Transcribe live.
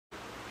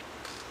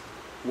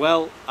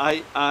Well,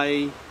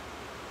 I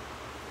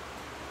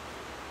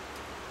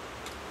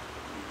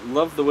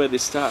love the way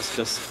this starts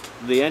because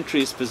the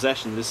entry is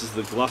possession. This is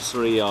the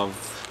glossary of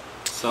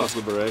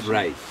self-liberation.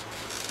 Right.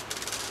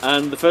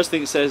 And the first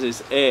thing it says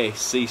is A,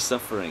 see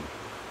suffering.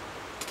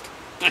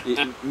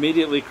 It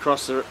immediately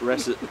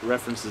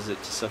references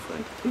it to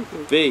suffering.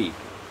 B,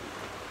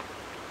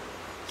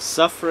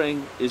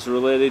 suffering is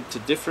related to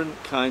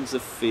different kinds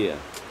of fear.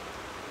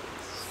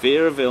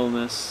 Fear of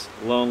illness,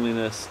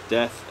 loneliness,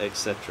 death,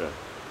 etc.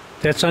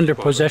 That's under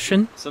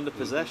possession? It's under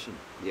possession.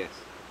 Yes.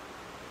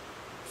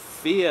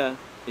 Fear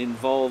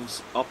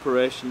involves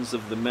operations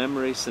of the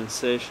memory,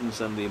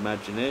 sensations, and the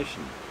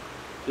imagination.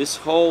 This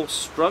whole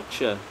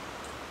structure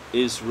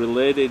is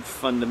related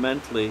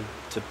fundamentally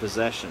to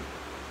possession.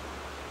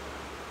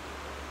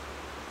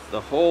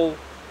 The whole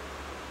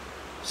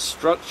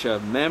structure,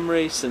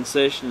 memory,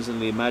 sensations,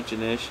 and the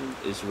imagination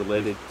is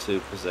related to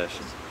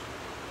possession.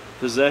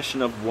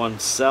 Possession of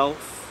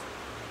oneself,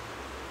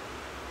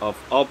 of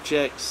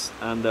objects,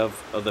 and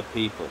of other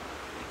people.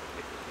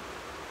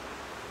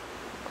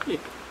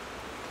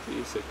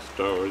 It's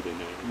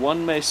extraordinary.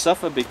 One may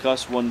suffer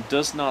because one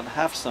does not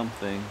have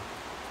something,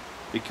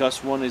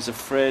 because one is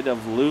afraid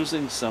of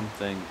losing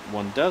something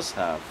one does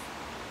have,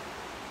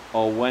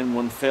 or when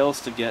one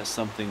fails to get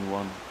something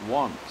one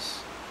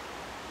wants.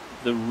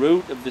 The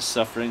root of this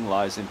suffering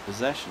lies in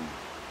possession.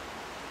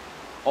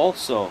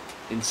 Also,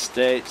 in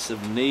states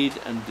of need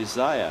and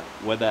desire,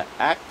 whether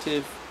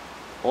active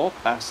or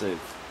passive,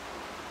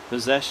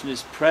 possession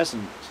is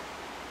present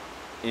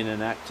in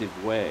an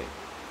active way.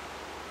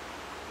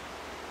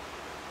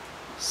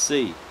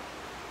 C.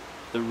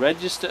 The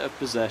register of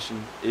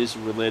possession is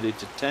related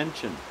to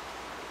tension.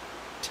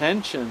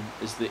 Tension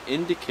is the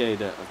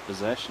indicator of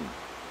possession.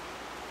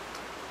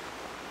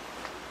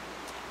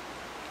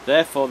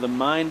 Therefore, the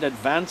mind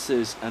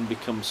advances and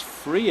becomes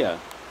freer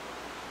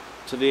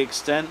to the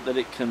extent that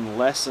it can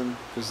lessen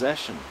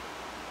possession.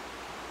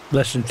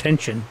 Lessen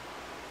tension.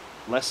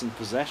 Lessen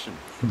possession.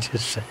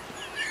 Just say.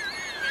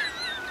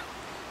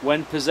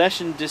 When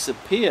possession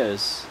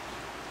disappears,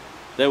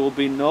 there will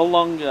be no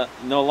longer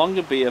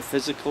be a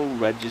physical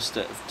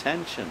register of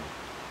tension,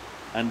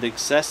 and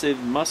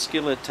excessive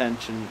muscular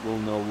tension will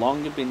no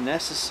longer be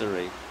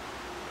necessary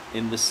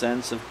in the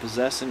sense of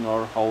possessing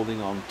or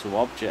holding on to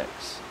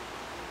objects.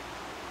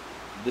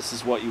 This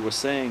is what you were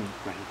saying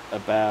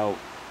about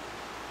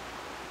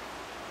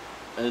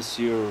as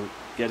you're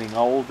getting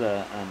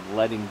older and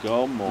letting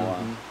go more,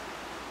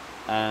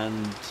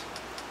 and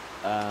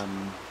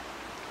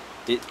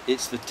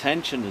it's the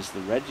tension is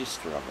the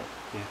register of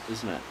it,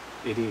 isn't it?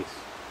 It is.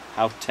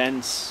 How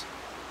tense,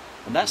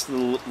 and that's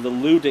the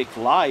ludic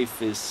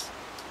life is.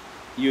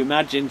 You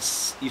imagine,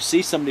 you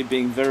see somebody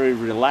being very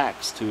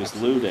relaxed who is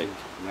ludic,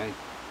 Right.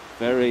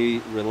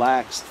 very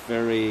relaxed,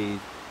 very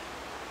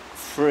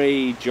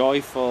free,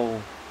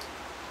 joyful,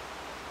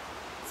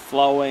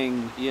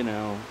 flowing,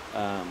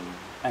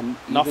 And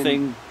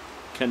nothing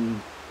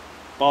can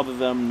bother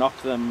them,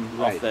 knock them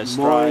right, off their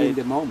more in stride.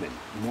 the moment,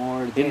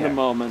 more there, In the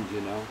moment.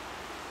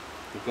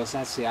 Because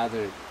that's the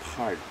other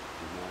part,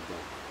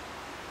 that,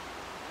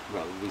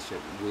 well,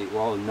 we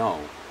all know,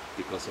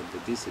 because of the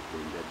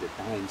discipline, that the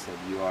times that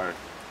you are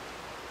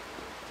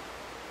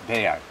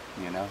there,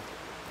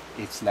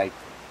 it's like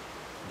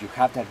you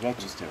have that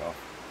register of,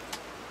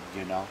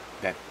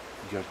 that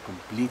you're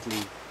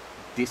completely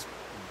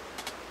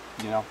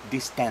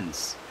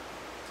distance.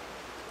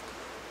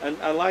 And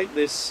I like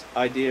this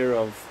idea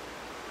of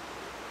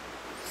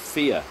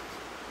fear.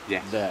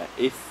 Yes. There,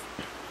 if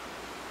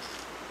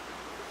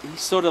he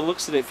sort of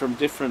looks at it from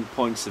different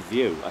points of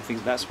view, I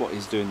think that's what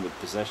he's doing with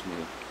possession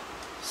here.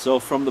 So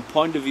from the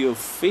point of view of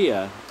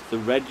fear, the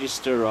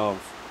register of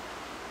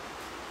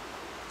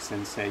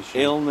Sensation.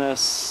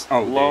 illness,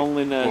 Oh,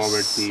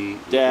 loneliness, poverty,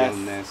 death,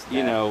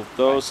 illness,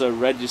 those are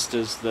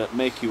registers that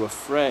make you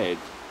afraid.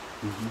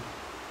 Mm-hmm.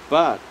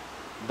 But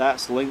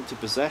that's linked to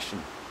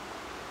possession.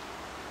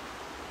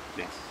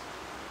 Yes.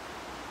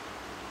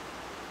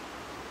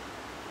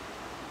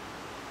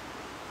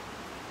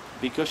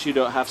 Because you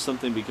don't have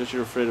something, because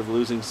you're afraid of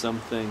losing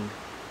something.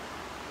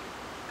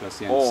 Because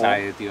the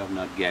anxiety of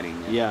not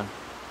getting it. Yeah.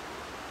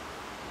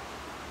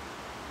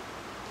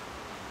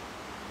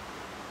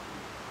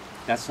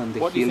 That's on the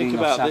What do you healing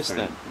think of about this,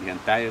 suffering. then? The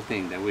entire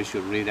thing that we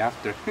should read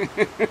after.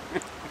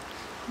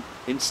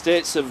 In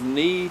states of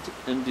need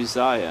and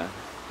desire,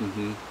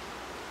 Mm-hmm.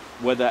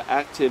 whether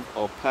active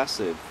or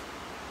passive,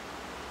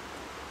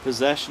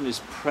 possession is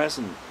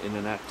present in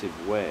an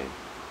active way.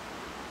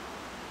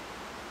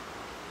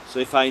 So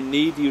if I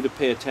need you to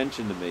pay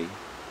attention to me,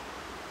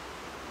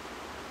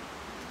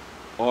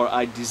 or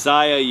I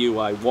desire you,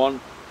 I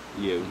want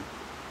you,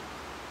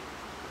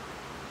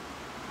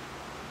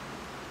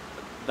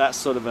 that's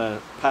sort of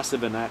a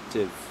passive and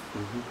active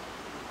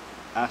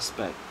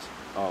aspect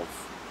of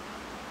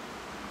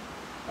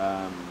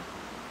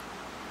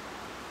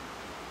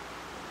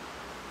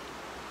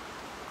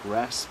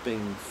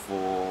grasping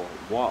for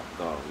what,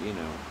 though,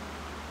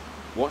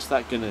 what's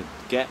that going to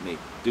get me,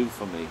 do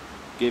for me,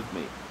 give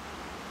me?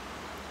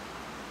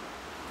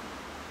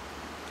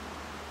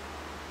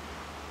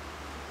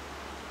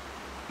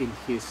 in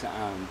his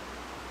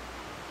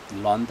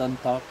London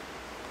talk,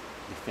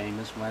 the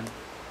famous one,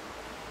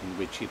 in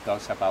which he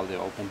talks about the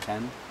open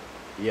hand.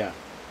 Yeah.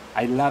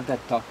 I love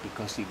that talk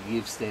because it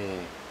gives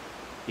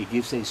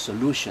a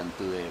solution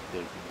to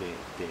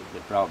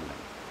the problem.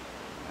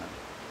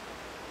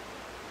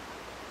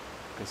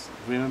 Because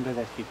remember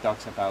that he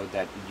talks about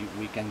that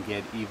we can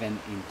get even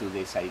into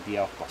this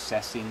idea of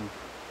possessing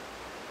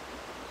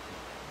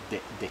the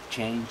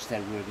change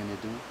that we're going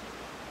to do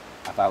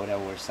about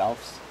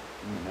ourselves,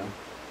 you know,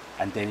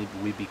 and then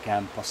we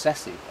become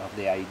possessive of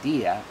the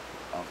idea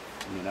of,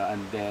 you know,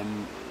 and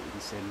then he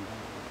said, no,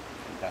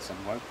 it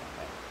doesn't work that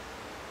way.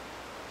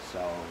 So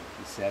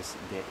he says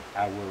that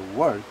our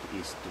work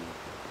is to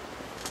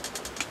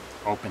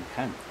open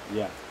hand.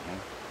 Yeah. Yeah?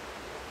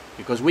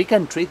 Because we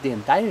can treat the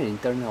entire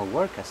internal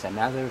work as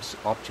another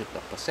object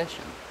of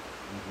possession.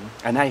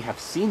 And I have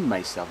seen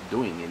myself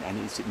doing it, and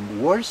it's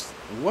worse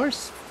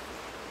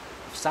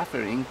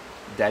suffering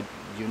that,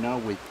 you know,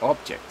 with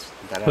objects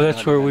that Well, are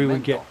that's not where even we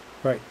would mental. get,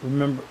 right,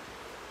 remember,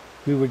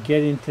 we would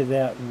get into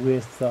that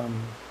with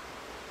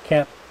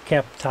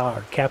capture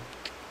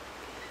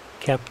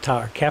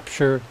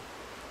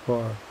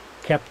or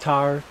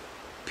captar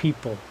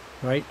people,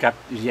 right?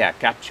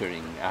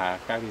 Capturing. How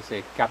do you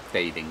say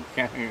captating?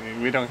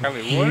 We don't have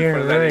a word Yeah,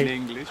 for that right. in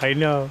English. I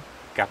know.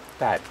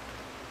 Captar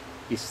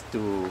is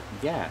to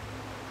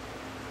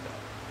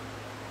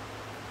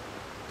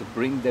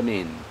bring them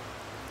in.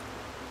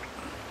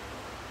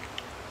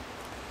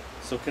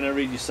 So can I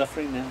read you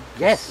suffering now?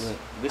 Yes,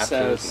 This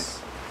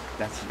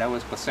absolutely. That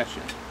was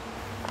possession.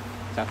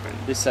 Suffering.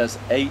 This has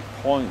 8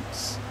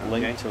 points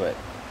linked to it.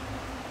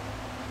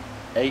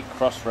 8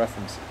 cross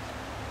references.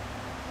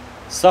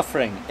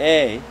 Suffering,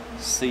 A,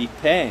 see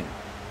pain.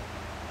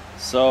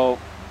 So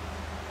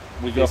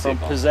we go from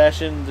Physical.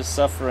 possession to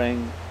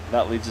suffering,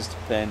 that leads us to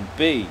pain.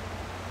 B,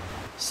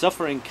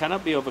 suffering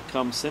cannot be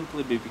overcome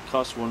simply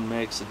because one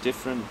makes a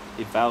different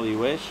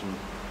evaluation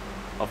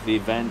of the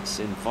events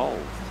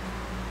involved.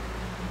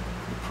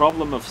 The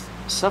problem of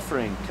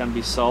suffering can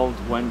be solved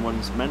when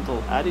one's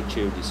mental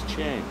attitude is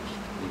changed.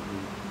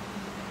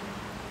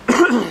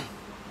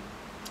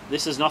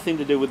 This has nothing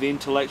to do with the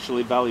intellectual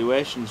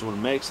evaluations one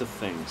makes of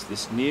things.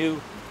 This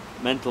new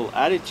mental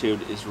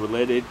attitude is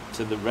related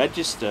to the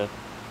register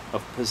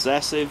of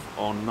possessive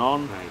or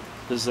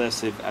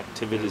non-possessive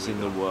activities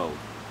in the world.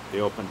 The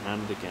open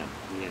hand again.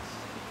 Yes.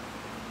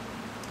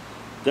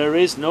 There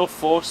is no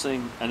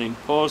forcing and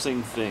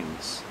imposing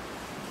things,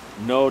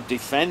 no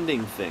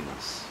defending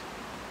things.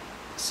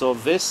 So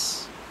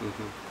this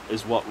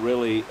is what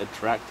really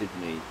attracted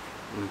me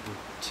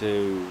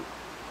to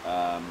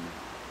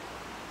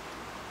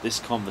this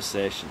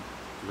conversation.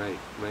 Right.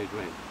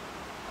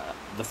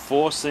 The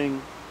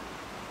forcing,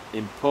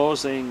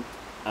 imposing,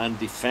 and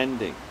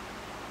defending.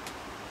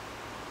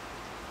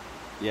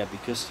 Yeah,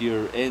 because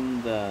you're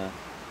in the...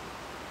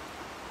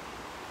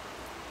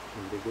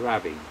 And the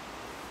grabbing.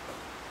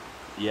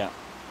 Yeah.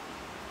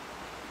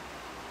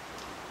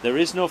 There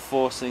is no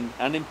forcing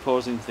and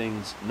imposing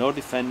things, no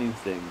defending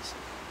things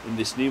in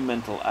this new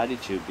mental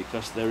attitude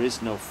because there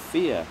is no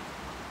fear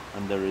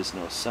and there is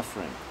no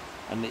suffering.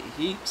 And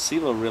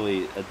Silo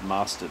really had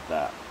mastered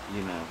that,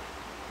 you know.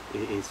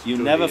 It's You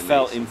truly never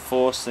felt amazing.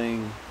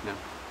 enforcing, No.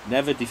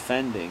 never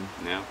defending,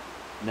 No.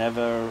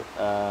 never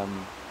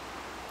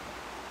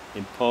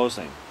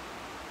imposing.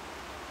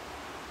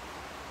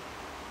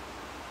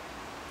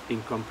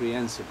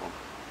 Incomprehensible,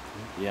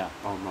 Yeah.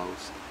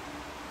 almost.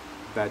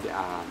 But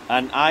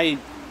And I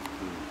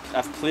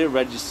have clear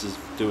registers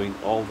doing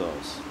all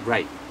those.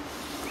 right.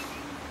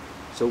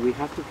 So we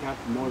have to have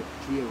more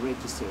clear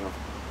register of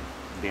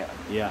the,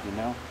 Yeah. you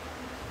know.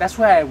 That's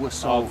why I was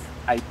so. Of-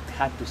 I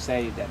had to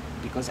say that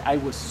because I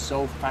was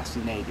so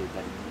fascinated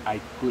that I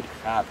could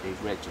have a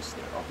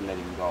register of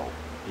letting go.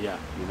 Yeah.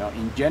 You know,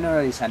 in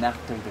general, it's an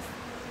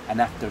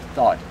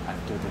afterthought,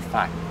 after the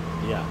fact.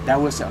 Yeah.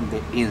 That was on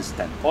the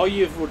instant. Or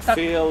you would That-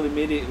 feel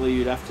immediately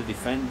you'd have to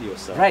defend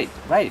yourself. Right.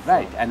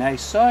 And I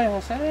saw it. I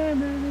said, "I'm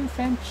gonna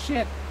defend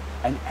shit,"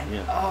 and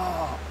Yeah.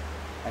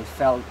 I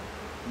felt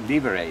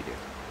liberated,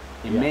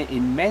 Yeah.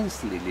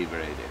 immensely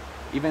liberated.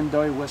 Even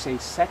though it was a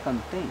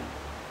second thing,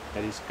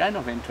 that is kind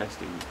of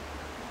interesting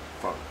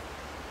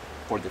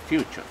for the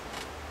future.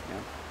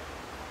 Yeah.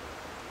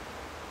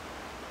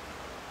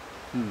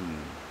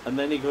 And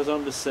then he goes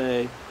on to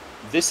say,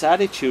 this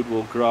attitude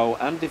will grow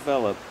and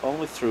develop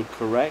only through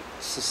correct,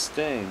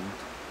 sustained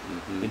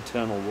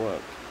internal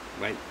work.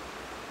 Right.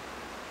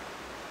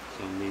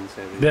 So it means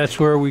everything. That's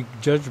where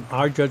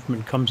our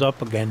judgment comes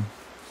up again.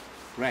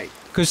 Right.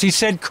 Because he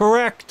said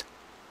correct.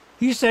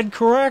 He said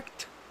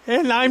correct.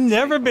 And I've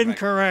never been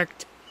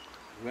correct.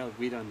 Well,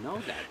 we don't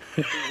know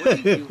that. What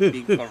if you've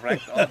been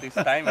correct all this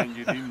time and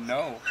you didn't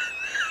know?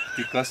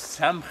 Because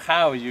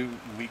somehow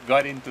we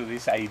got into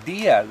this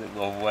idea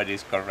of what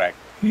is correct.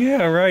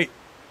 Yeah, right.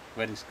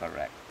 What is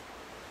correct?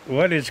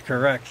 What is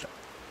correct?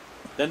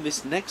 Then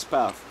this next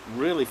part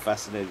really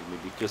fascinated me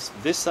because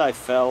this I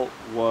felt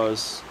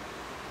was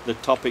the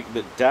topic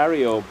that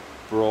Dario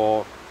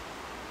brought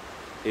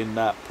in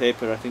that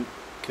paper. I think,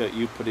 Kurt,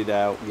 you put it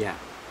out. Yeah.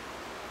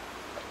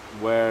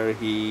 where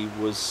he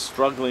was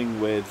struggling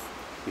with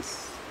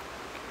His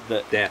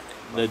the death.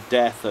 the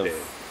death of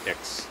The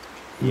ex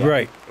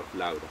Right. of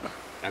Laura.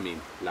 I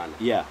mean, Lala.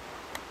 yeah,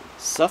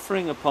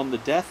 suffering upon the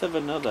death of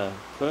another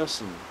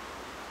person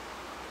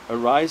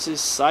arises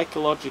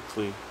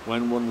psychologically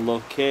when one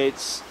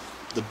locates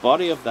the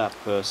body of that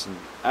person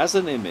as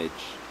an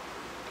image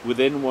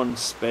within one's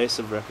space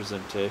of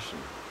representation.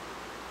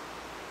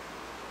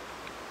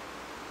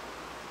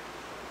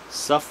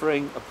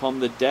 Suffering upon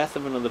the death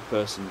of another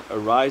person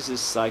arises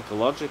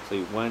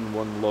psychologically when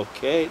one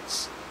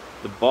locates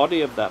the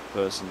body of that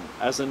person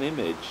as an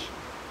image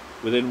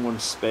within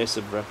one's space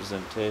of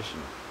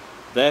representation.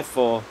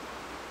 Therefore,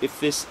 if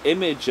this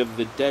image of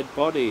the dead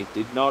body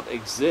did not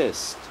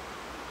exist,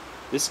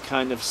 this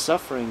kind of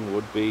suffering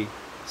would be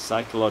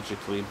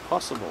psychologically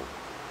impossible.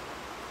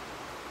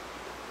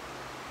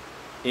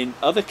 In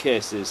other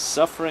cases,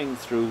 suffering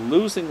through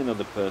losing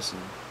another person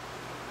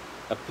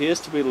appears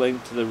to be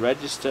linked to the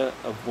register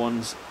of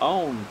one's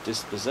own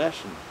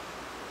dispossession.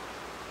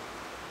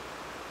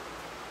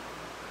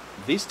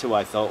 These two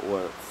I thought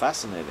were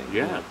fascinating,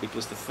 Yeah.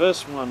 because the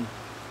first one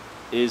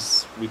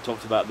is, we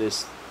talked about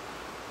this,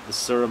 the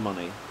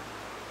ceremony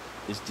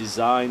is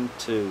designed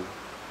to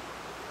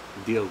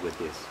Deal with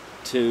this.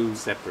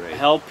 Separate.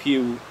 help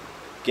you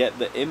get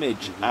the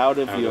image out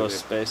of Out your of it.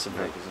 space of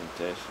Right.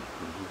 representation.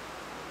 Mhm.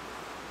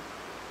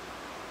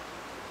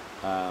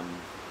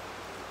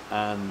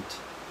 And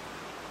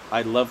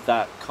I love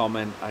that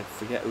comment. I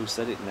forget who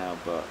said it now,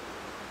 but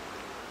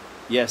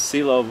yes,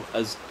 CeeLo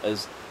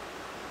has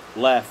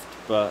left,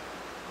 but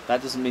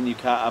that doesn't mean you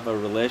can't have a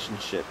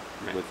relationship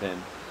Right. with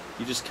him.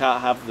 You just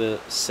can't have the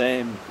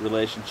same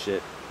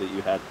relationship that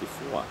you had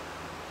before.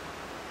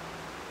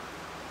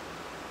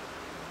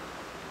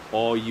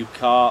 Or you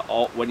can't,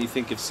 or when you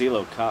think of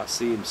CeeLo, can't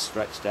see him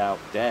stretched out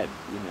dead,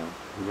 you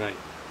know. Right.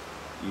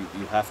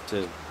 You have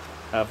to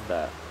have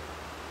that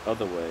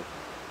other way.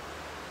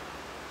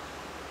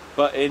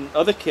 But in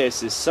other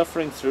cases,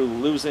 suffering through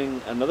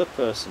losing another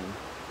person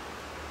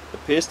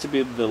appears to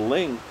be the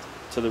link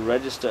to the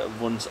register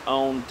of one's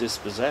own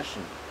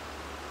dispossession.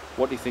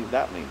 What do you think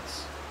that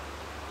means?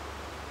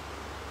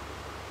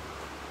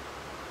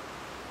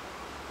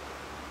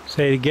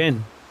 Say it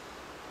again.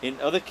 In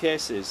other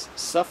cases,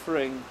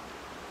 suffering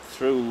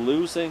through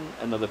losing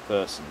another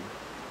person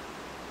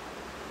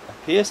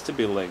appears to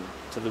be linked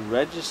to the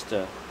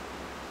register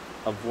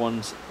of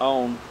one's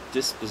own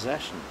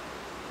dispossession.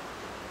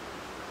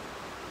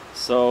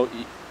 So,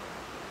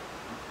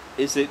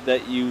 is it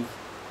that you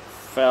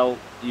felt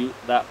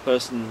that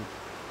person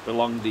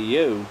belonged to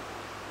you,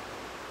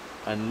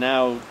 and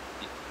now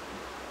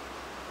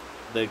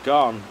they're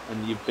gone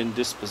and you've been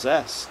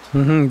dispossessed?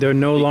 They're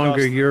no longer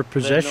Because your they're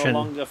possession, no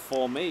longer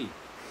for me.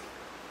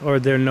 or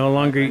they're no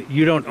longer.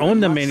 You don't own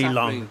them any suffering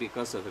longer.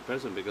 because of the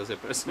person, because the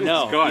person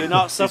No, is gone. you're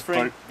not It's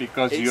suffering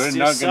because It's you're just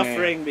not gonna,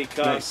 suffering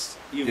because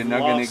you've you're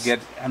not lost gonna get.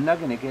 I'm not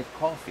gonna get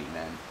coffee,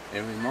 man,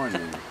 every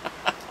morning.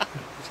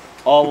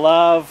 or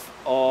love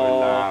or or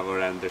love,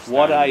 or understanding,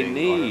 what I or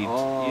need,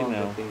 all you the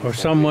know. things Or that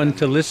someone we to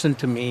can- listen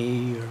to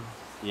me. Or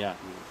yeah.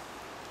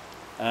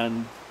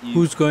 And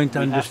Who's going to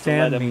we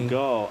understand have to let me? them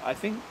go. I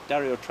think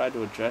Dario tried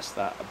to address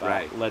that about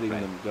Right, letting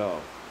right. them go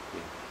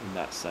Yeah. in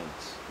that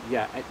sense.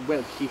 Yeah,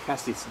 well, he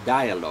has this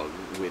dialogue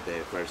with the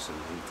person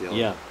until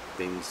Yeah.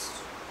 things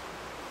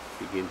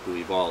begin to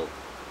evolve.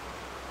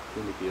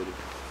 Really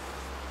beautiful.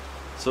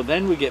 So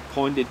then we get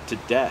pointed to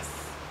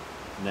death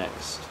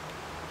next.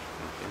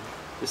 Okay.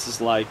 This is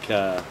like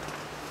a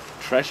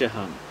treasure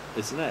hunt,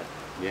 isn't it?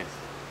 Yes.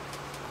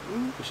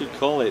 We should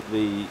call it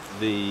the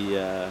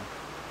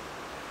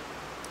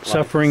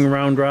Suffering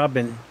round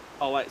robin.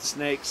 like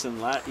snakes and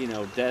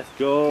death.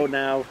 Go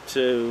now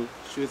to.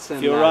 Shoots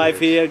If you arrive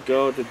here,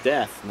 go to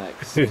death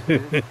next.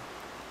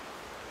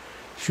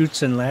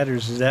 Shoots and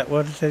ladders. Is that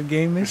what that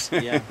game is?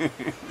 Yeah.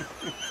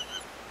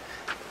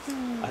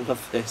 I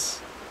love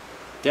this.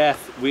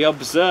 Death. We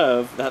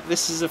observe that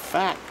this is a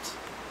fact,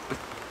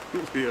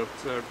 we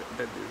observe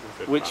that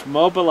this is a which fact.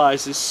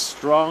 mobilizes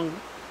strong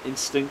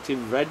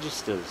instinctive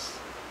registers.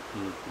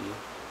 Mhm.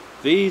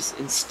 These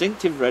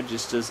instinctive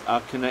registers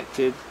are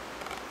connected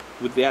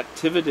with the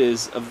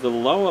activities of the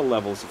lower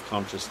levels of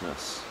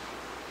consciousness.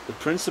 The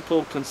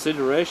principal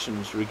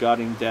considerations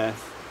regarding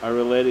death are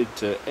related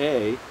to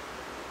A.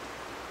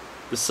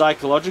 The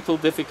psychological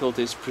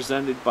difficulties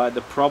presented by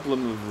the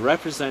problem of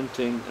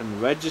representing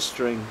and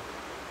registering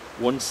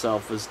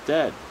oneself as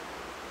dead.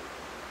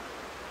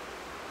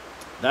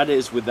 That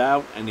is,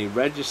 without any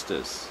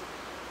registers.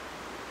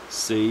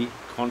 C.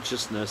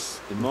 Consciousness,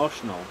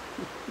 emotional.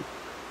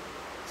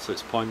 So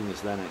it's pointing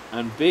us then.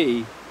 And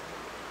B.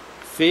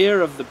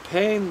 Fear of the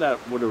pain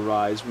that would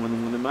arise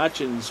when one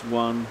imagines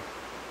one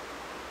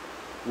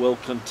will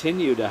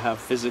continue to have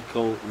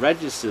physical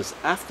registers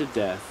after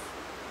death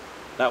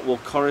that will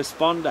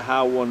correspond to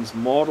how one's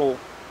mortal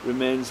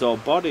remains or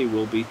body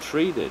will be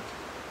treated.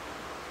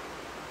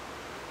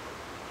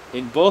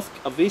 In both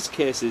of these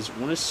cases,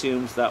 one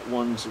assumes that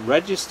one's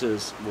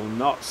registers will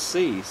not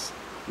cease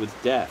with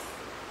death,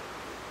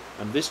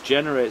 and this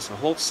generates a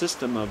whole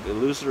system of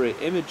illusory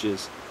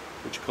images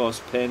which cause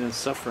pain and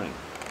suffering.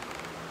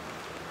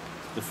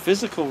 The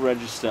physical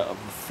register of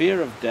the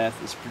fear of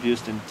death is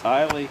produced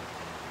entirely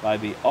by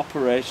the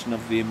operation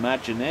of the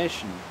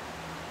imagination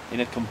in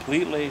a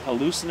completely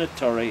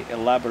hallucinatory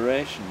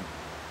elaboration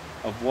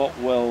of what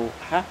will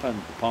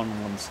happen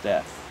upon one's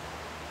death.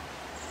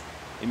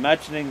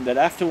 Imagining that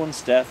after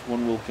one's death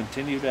one will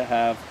continue to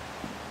have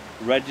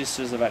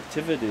registers of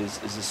activities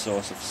is a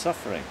source of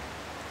suffering.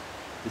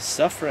 This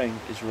suffering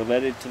is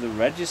related to the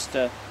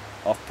register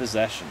of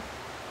possession,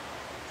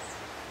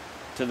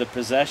 to the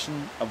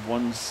possession of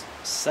one's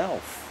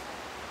self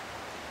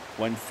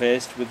when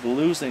faced with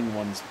losing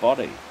one's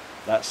body.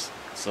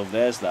 So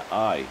there's the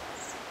I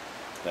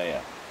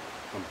there.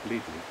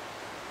 Completely.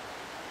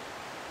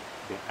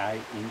 The I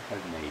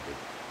incarnated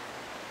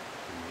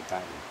in the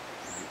body.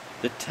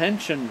 The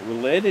tension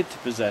related to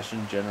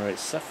possession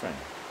generates suffering.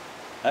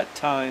 At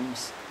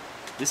times,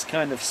 this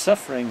kind of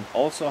suffering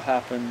also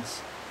happens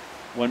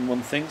when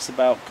one thinks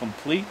about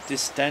complete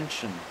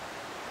distension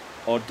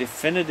or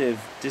definitive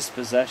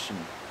dispossession,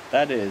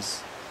 that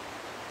is,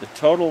 the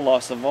total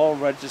loss of all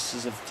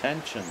registers of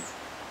tension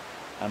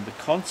and the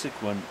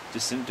consequent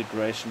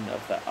disintegration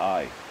of the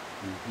I.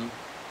 Mm-hmm.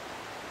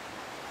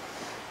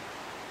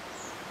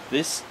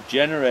 This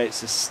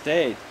generates a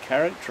state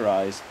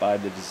characterized by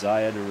the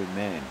desire to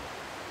remain.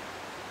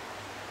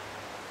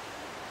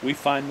 We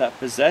find that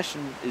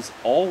possession is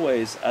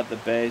always at the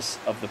base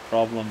of the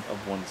problem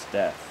of one's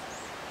death,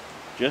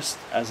 just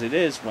as it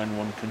is when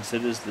one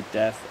considers the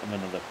death of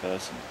another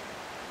person.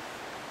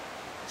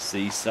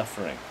 See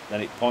suffering.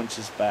 Then it points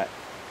us back.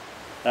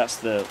 That's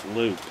the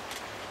loop.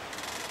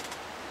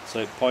 So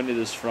it pointed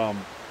us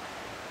from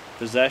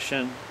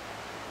possession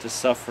to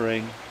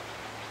suffering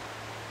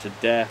to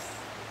death,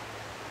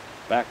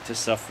 back to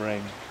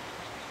suffering,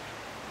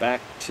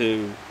 back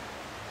to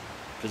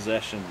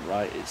possession,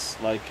 right? It's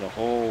like a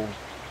whole,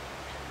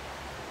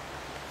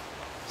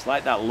 it's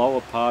like that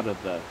lower part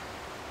of the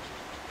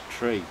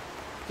tree.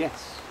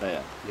 Yes.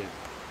 There. Yeah.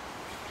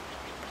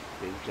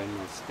 The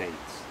internal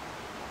states.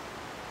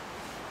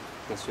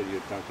 That's what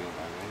you're talking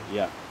about, right?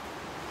 Yeah.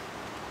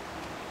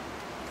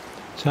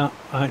 So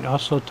I'm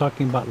also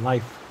talking about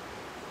life.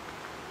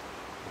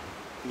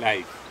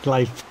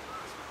 Life.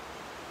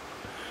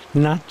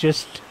 Not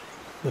just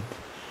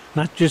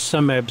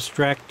some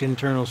abstract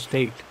internal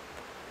state.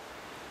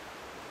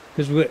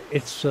 Because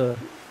it's the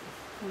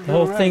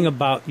whole thing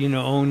about,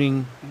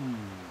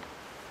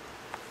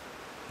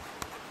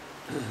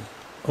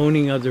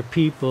 owning other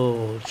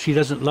people. She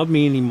doesn't love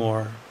me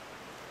anymore.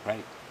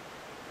 Right.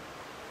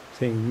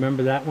 See,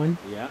 remember that one?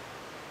 Yeah.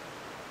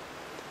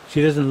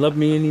 She doesn't love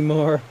me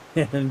anymore,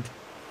 and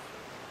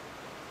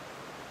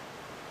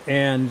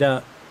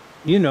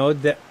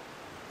that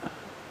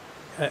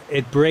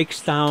it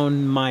breaks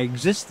down my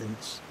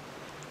existence.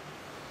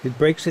 It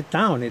breaks it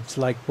down. It's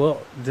like,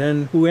 well,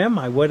 then who am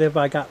I? What have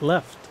I got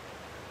left?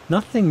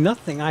 Nothing.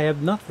 I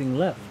have nothing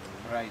left.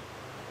 Right.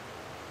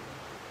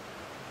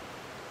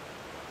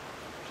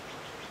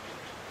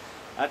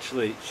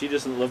 Actually, she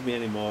doesn't love me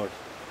anymore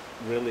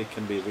really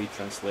can be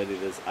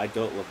retranslated as I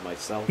don't love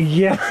myself.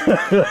 Yeah,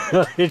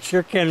 it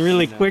sure can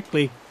really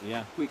quickly.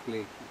 Yeah.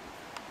 Quickly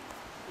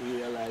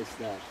realize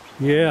that.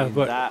 Yeah, I mean,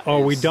 but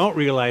we don't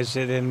realize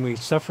it and we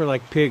suffer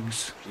like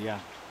pigs. Yeah.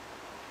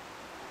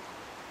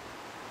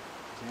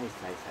 Yes,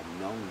 I have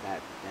known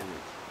that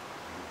damage.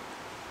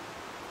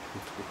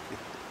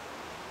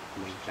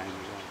 Long time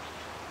ago.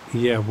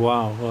 Yeah,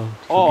 wow. Well,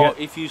 Or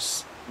if you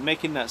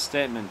making that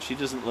statement, she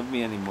doesn't love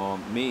me anymore,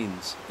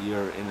 means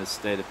you're in a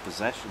state of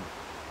possession.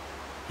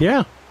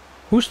 yeah,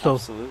 justo.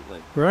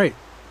 Absolutely. Right.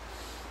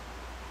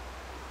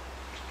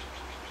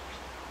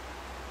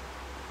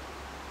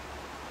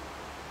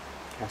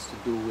 Has to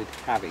do with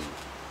having,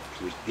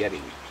 with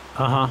getting,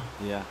 Uh-huh.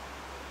 Yeah.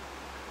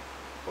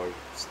 or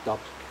stop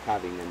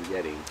having and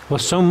getting. Well,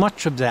 so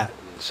much of that.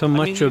 So much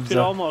I mean, you of could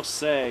the... almost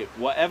say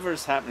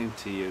whatever's happening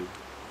to you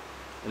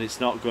and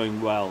it's not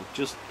going well,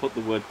 just put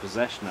the word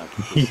possession out.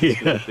 Because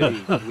it's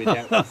going to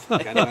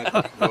be,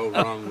 Cannot go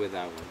wrong with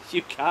that one.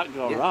 you can't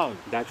go Yeah, wrong.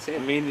 That's I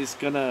it. mean, it's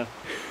gonna.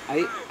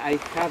 I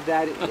have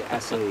that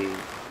as a.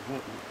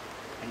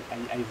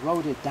 I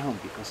wrote it down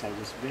because I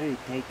was very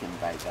taken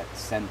by that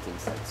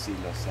sentence that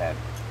Silo said,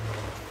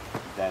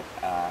 that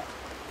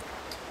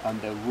on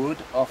the root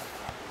of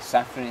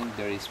suffering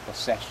there is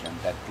possession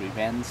that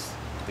prevents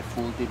the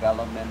full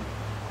development,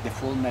 the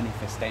full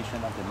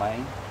manifestation of the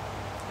mind.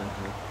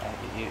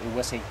 It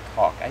was a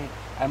talk.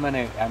 I'm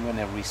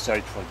gonna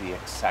research for the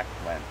exact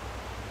one,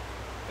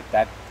 but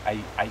that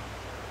I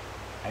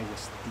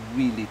was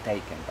really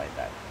taken by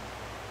that.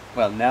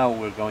 Well, now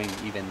we're going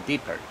even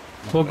deeper.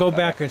 We'll go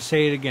back and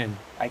say it again.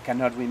 I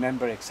cannot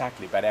remember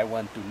exactly, but I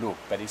want to look.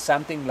 But it's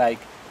something like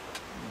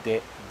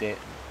the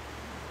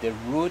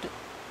root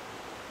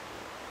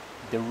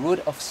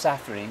of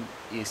suffering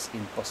is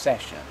in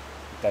possession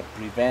that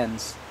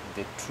prevents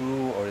the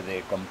true or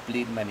the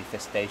complete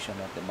manifestation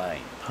of the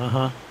mind.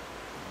 Uh-huh.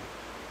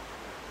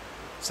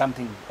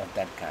 something of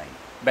that kind.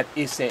 But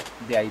it's the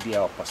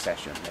idea of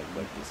possession that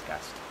we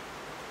discussed.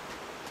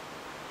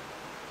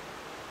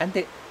 And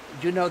the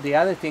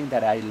other thing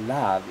that I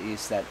love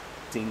is that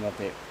thing of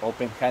the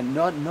open hand,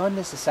 not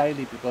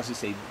necessarily because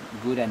it's a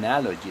good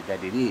analogy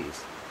that it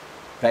is,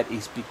 but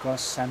it's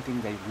because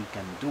something that we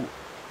can do.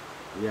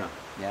 Yeah.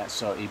 Yeah,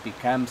 so it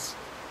becomes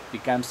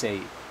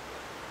a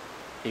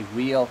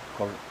real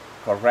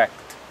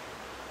correct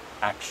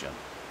action,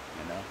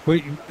 Well,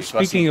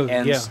 because speaking it of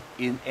ends,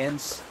 it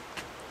ends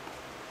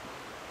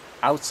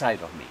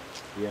outside of me.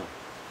 Yeah.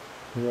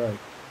 right.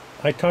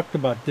 I talked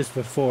about this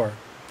before,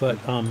 but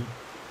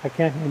I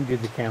can't hand you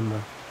the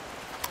camera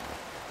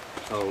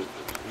Oh,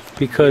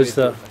 because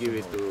give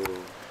it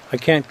to I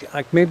can't.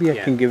 Maybe I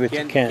can give it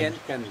to Can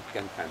handle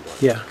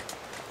it. Yeah.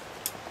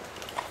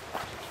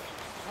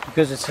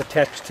 Because it's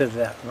attached to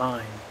that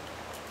line.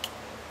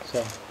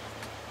 So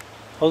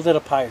hold it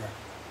up higher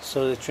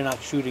so that you're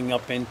not shooting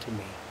up into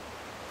me.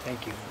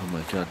 Thank you. Oh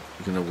my God,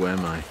 you're gonna wear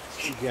my.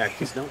 Yeah,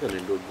 it's not going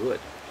to look good.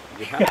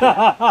 You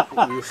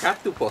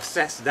have to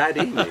possess that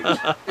image.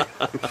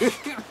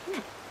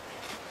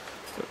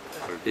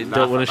 You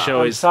don't want to show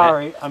I'm his.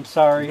 sorry. I'm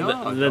sorry.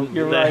 No,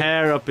 you're the right.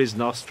 hair up his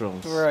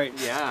nostrils. Right.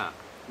 Yeah,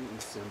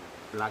 some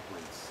black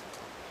ones.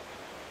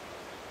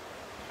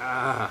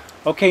 Ah,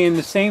 Okay, in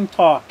the same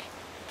talk,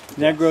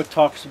 Negro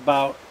talks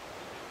about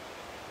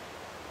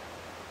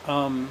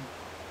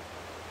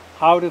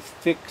how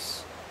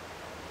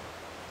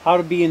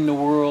to be in the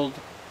world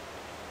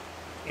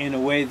in a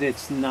way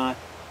that's not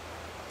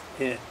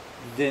in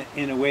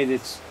a way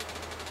that's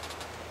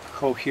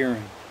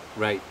coherent.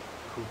 right.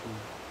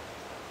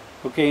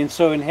 Okay, and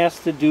so it has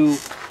to do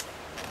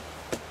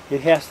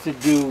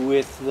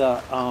with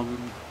the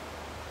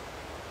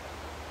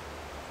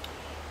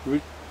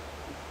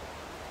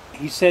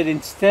he said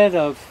instead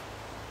of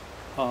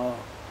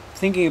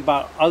thinking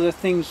about other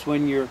things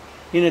when you're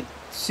in a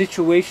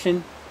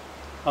situation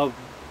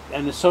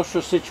in a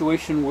social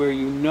situation where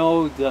you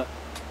know the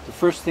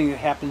first thing that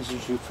happens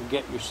is you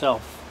forget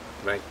yourself.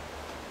 Right.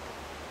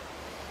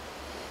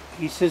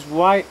 He says,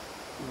 why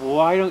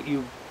don't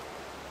you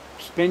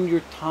spend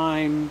your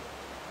time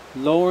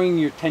lowering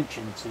your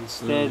tensions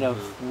instead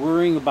of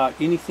worrying about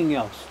anything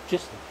else?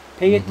 Just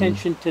pay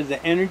attention to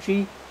the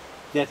energy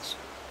that's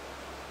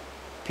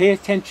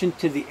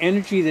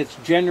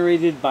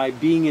generated by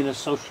being in a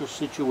social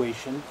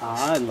situation.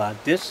 I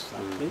like this.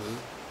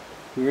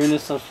 We're in a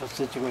social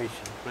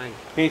situation. Right.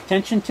 Pay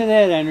attention to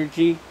that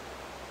energy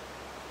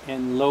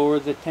and lower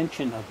the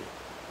tension of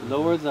it.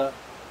 Lower the...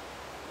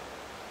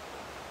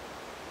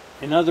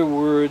 In other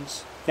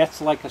words, that's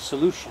like a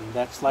solution.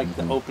 That's like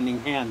the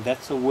opening hand.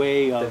 That's a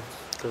way of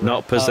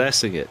Not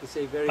possessing it. It's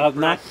a very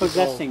not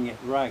possessing it.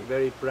 Right.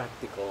 Very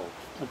practical.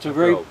 It's a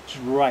very approach.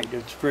 right.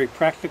 It's very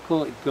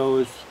practical. It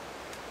goes.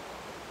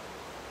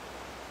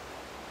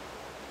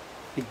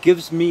 It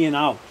gives me an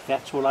out.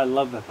 That's what I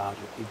love about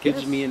it. It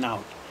gives me an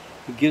out.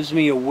 It gives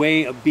me a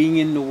way of being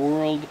in the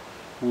world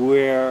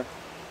where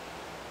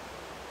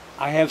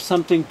I have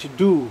something to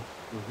do.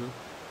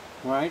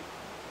 Right?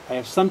 I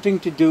have something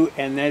to do,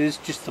 and that is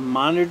just to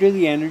monitor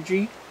the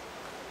energy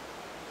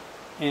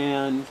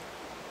and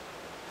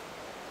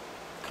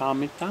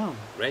calm it down.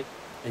 Right.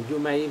 And you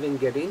may even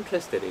get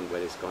interested in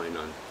what is going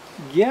on.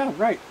 Yeah,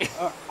 right.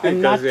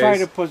 And not try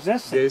to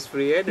possess it. There's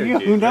free energy. Yeah,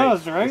 who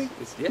knows, right?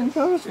 Yes, Who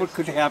knows what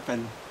could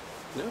happen?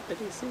 No, but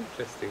it's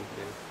interesting.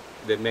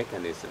 Yeah. The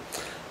mechanism.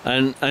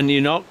 And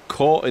you're not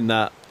caught in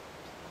that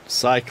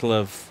cycle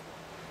of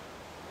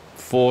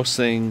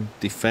forcing,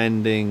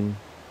 defending,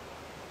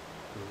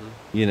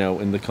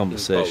 in the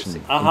conversation.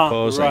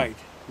 Imposing.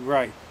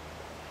 Right.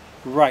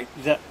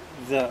 The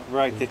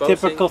Imposing,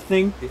 typical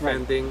thing.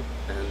 Defending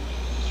and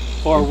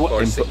Or what?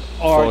 enforcing.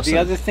 Or Forcing. the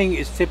other thing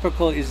is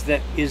typical is the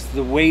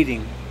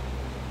waiting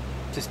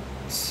to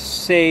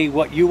say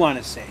what you want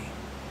to say.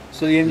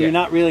 So you're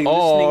not really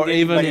listening Or to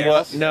even anybody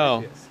else.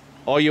 no. Yes.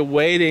 Or you're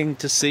waiting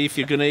to see if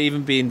you're going to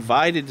even be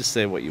invited to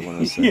say what you want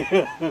to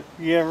say.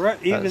 Yeah,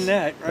 right. Even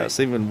that, right? That's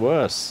even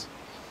worse.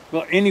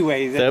 Well,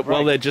 anyway,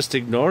 Well, they're just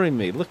ignoring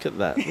me. Look at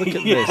that. Look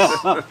at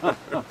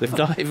this. They've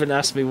not even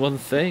asked me one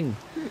thing.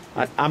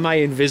 Am I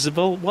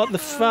invisible? What the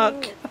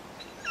fuck?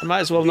 I might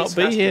as well This not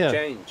be has to here.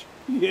 change.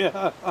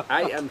 Yeah.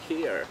 I am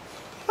here.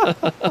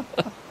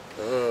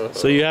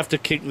 So you have to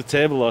kick the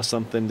table or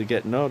something to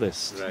get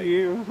noticed. Right.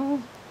 Yeah.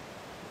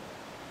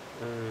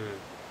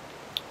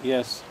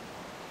 Yes.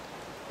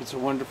 It's a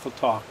wonderful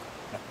talk.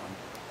 That one.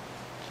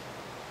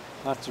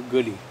 Lots of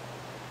goody.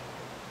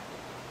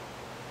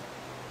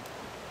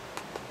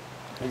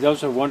 And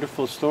those are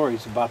wonderful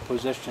stories about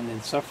possession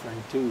and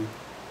suffering too.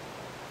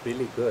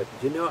 Really good.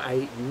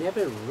 I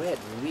never read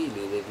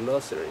really the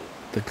glossary.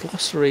 The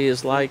glossary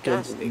is like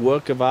Fantastic. a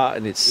work of art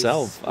in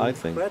itself, It's I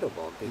think.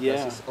 incredible because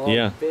Yeah. it's all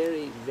Yeah.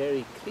 very,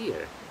 very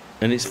clear.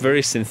 And it's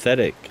very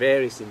synthetic.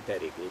 Very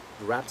synthetic. It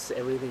wraps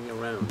everything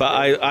around.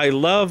 But I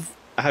love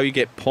how you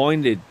get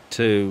pointed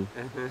to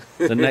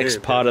the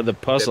next part of the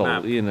puzzle,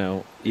 map.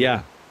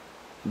 Yeah.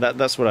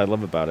 That's what I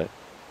love about it.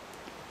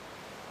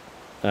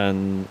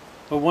 And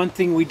But one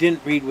thing we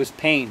didn't read was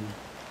pain.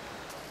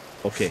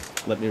 Okay,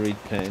 let me read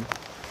pain.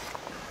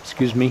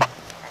 Excuse me.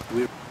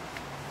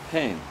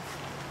 Pain.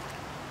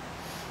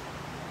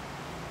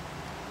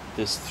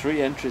 There's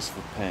 3 entries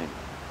for pain.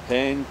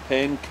 Pain,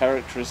 pain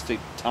characteristic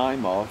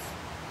time of,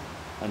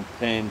 and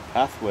pain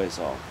pathways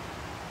of.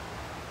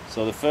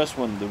 So the first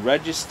one, the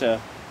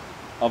register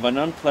of an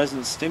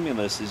unpleasant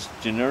stimulus is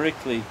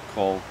generically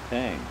called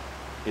pain.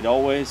 It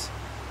always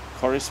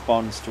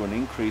corresponds to an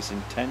increase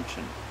in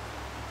tension.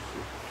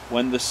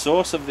 When the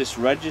source of this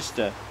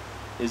register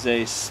is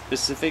a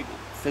specific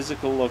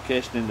physical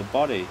location in the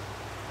body,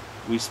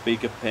 we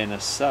speak of pain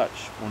as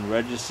such. One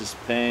registers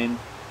pain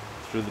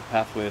through the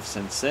pathway of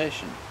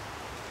sensation.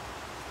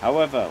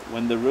 However,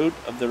 when the root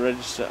of the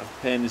register of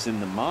pain is in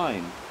the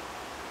mind,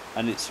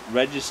 and its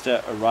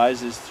register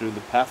arises through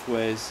the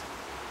pathways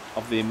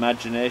of the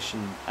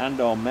imagination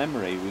and or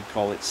memory, we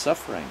call it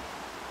suffering.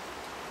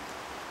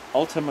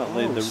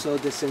 Ultimately, so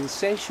the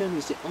sensation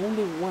is the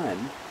only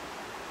one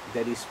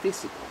that is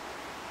physical.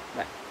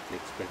 Right.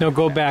 No,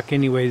 go back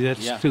anyway. That's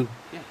Yeah. too.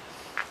 Yeah.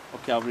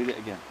 Okay, I'll read it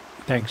again.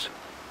 Thanks.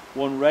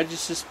 One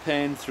registers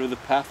pain through the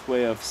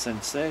pathway of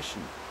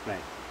sensation,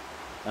 Right.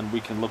 and we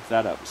can look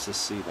that up to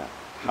see that.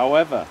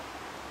 However,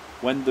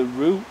 when the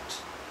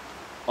root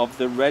of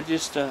the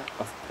register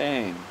of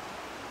pain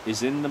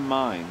is in the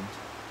mind,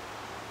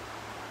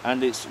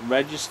 and its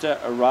register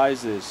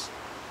arises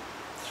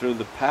through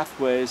the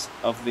pathways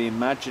of the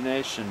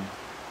imagination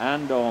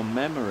and or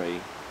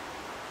memory,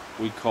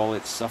 we call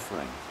it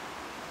suffering.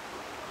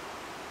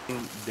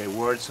 In the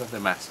words of the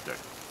master.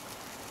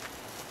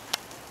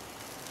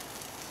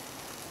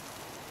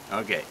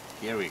 Okay,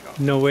 here we go.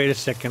 No, wait a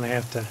second. I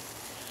have to.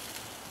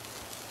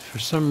 For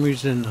some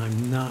reason,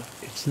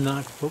 it's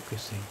not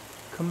focusing.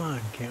 Come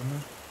on,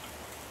 camera.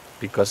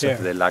 Because There.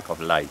 of the lack of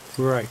light.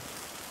 Right.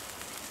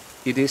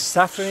 It is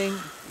suffering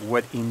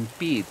what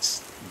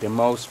impedes the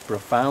most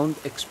profound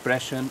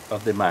expression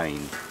of the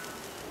mind.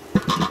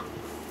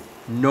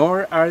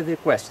 Nor are the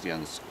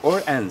questions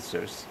or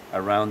answers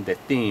around the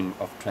theme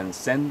of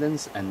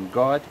transcendence and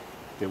God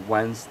the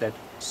ones that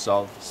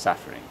solve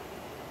suffering.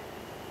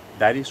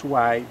 That is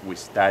why we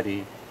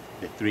study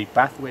the 3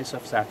 pathways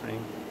of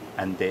suffering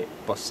and the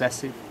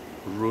possessive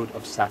root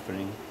of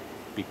suffering,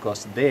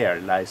 because there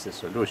lies the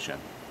solution.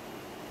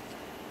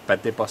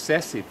 But the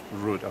possessive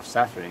root of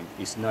suffering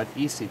is not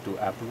easy to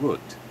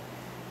uproot.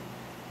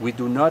 We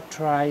do not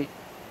try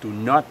to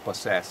not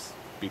possess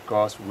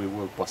because we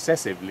will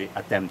possessively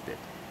attempt it.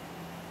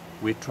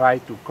 We try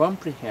to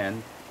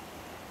comprehend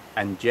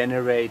and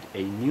generate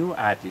a new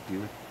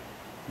attitude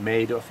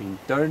made of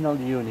internal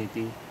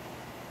unity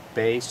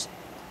based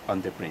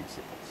on the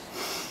principles.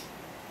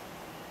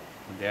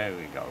 There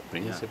we go.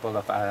 Principle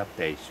of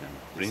adaptation,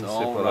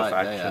 principle of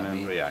action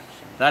and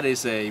reaction. That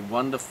is a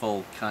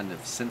wonderful kind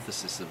of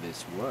synthesis of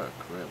his work,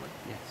 really.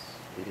 Yes,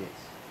 it is.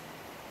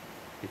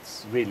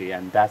 It's really,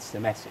 and that's the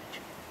message.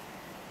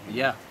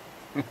 Yeah.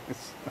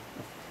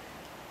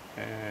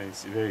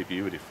 It's very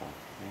beautiful.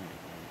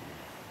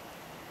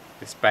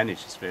 The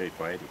Spanish is very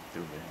poetic too,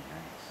 very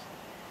nice.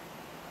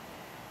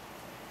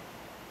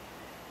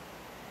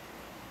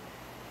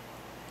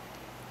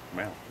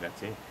 Well,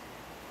 that's it.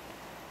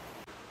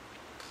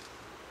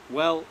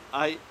 Well,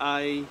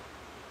 I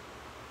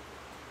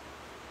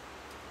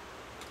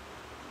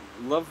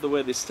love the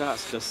way this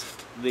starts, because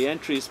the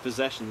entry is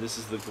possession. This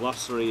is the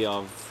glossary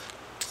of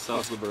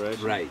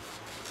self-liberation. Right.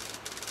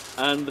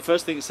 And the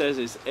first thing it says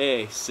is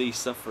A, see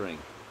suffering.